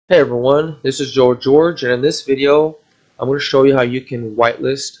Hey everyone, this is George, and in this video, I'm going to show you how you can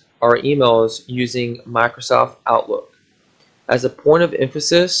whitelist our emails using Microsoft Outlook. As a point of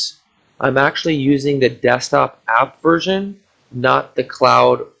emphasis, I'm actually using the desktop app version, not the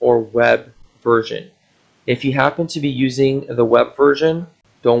cloud or web version. If you happen to be using the web version,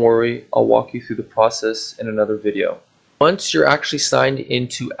 don't worry, I'll walk you through the process in another video. Once you're actually signed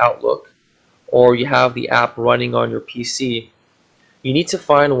into Outlook, or you have the app running on your PC, you need to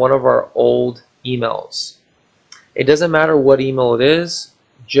find one of our old emails. It doesn't matter what email it is,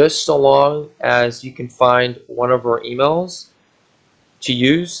 just so long as you can find one of our emails to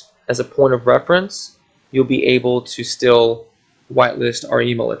use as a point of reference, you'll be able to still whitelist our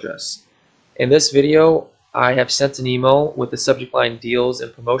email address. In this video, I have sent an email with the subject line deals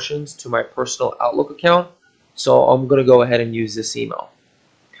and promotions to my personal Outlook account, so I'm going to go ahead and use this email.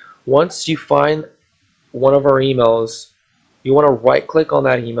 Once you find one of our emails, you want to right click on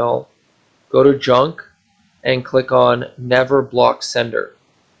that email, go to junk, and click on never block sender.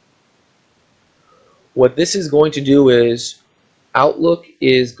 What this is going to do is Outlook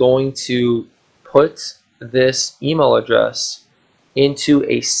is going to put this email address into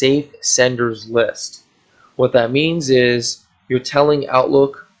a safe senders list. What that means is you're telling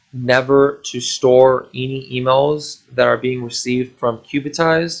Outlook never to store any emails that are being received from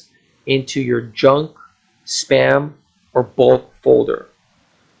Cubitize into your junk, spam, or bulk folder.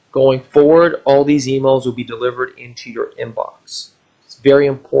 Going forward, all these emails will be delivered into your inbox. It's very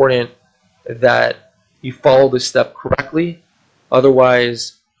important that you follow this step correctly.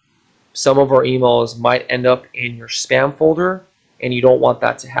 Otherwise, some of our emails might end up in your spam folder, and you don't want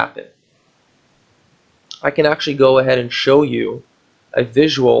that to happen. I can actually go ahead and show you a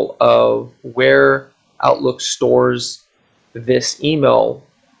visual of where Outlook stores this email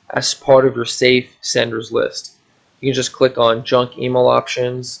as part of your safe senders list. You can just click on junk email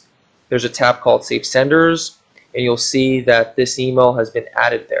options. There's a tab called Safe Senders, and you'll see that this email has been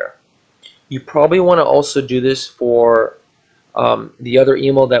added there. You probably want to also do this for the other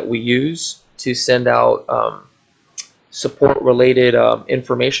email that we use to send out support-related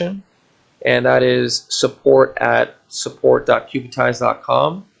information, and that is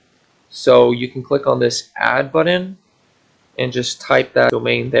support@support.cubitize.com. So you can click on this add button and just type that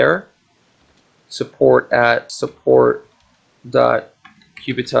domain there,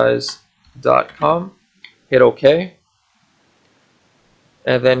 support@support.cubitize.com. Hit OK,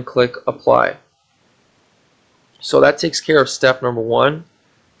 and then click apply. So that takes care of step number one.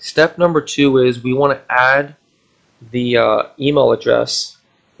 Step number two is we want to add the email address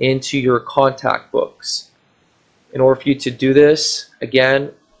into your contact books. In order for you to do this,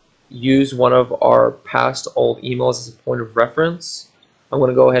 again, use one of our past old emails as a point of reference. I'm going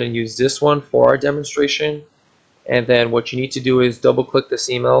to go ahead and use this one for our demonstration. And then what you need to do is double click this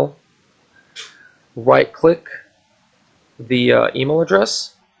email, right click the email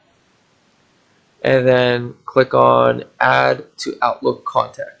address, and then click on add to Outlook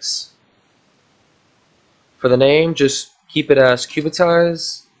contacts. For the name, just keep it as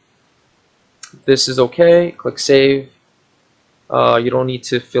Cubitize. This is okay. Click save. You don't need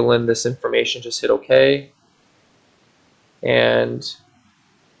to fill in this information, just hit OK. And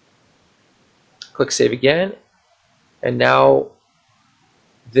click save again. And now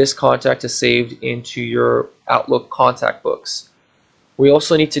this contact is saved into your Outlook contact books. We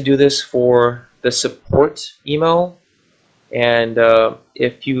also need to do this for the support email. And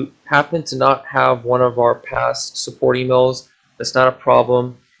if you happen to not have one of our past support emails, that's not a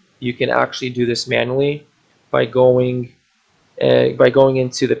problem. You can actually do this manually by going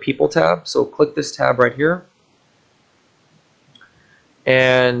into the People tab. So click this tab right here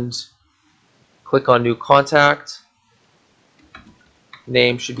and click on New Contact.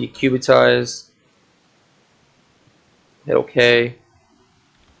 Name should be Cubitize. Hit OK.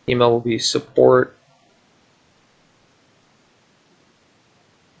 Email will be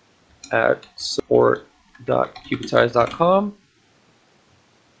support@support.cubitize.com.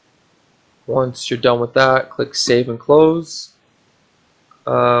 Once you're done with that, click Save and Close.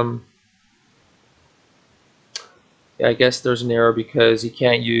 Yeah, I guess there's an error because you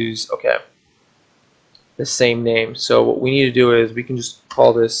can't use the same name. So what we need to do is we can just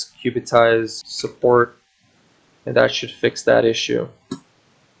call this Cubitize Support, and that should fix that issue.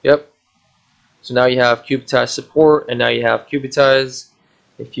 Yep. So now you have Cubitize Support, and now you have Cubitize.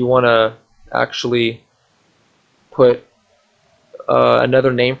 If you want to actually put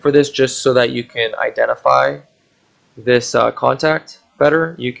another name for this just so that you can identify this contact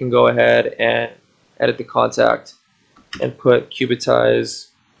better, you can go ahead and edit the contact and put Cubitize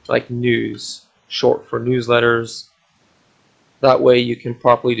like news, short for newsletters. That way you can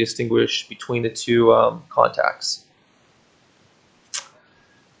properly distinguish between the two contacts.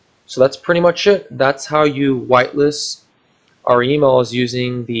 So that's pretty much it. That's how you whitelist our emails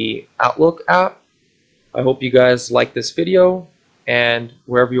using the Outlook app. I hope you guys like this video, and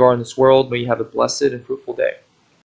wherever you are in this world, may you have a blessed and fruitful day.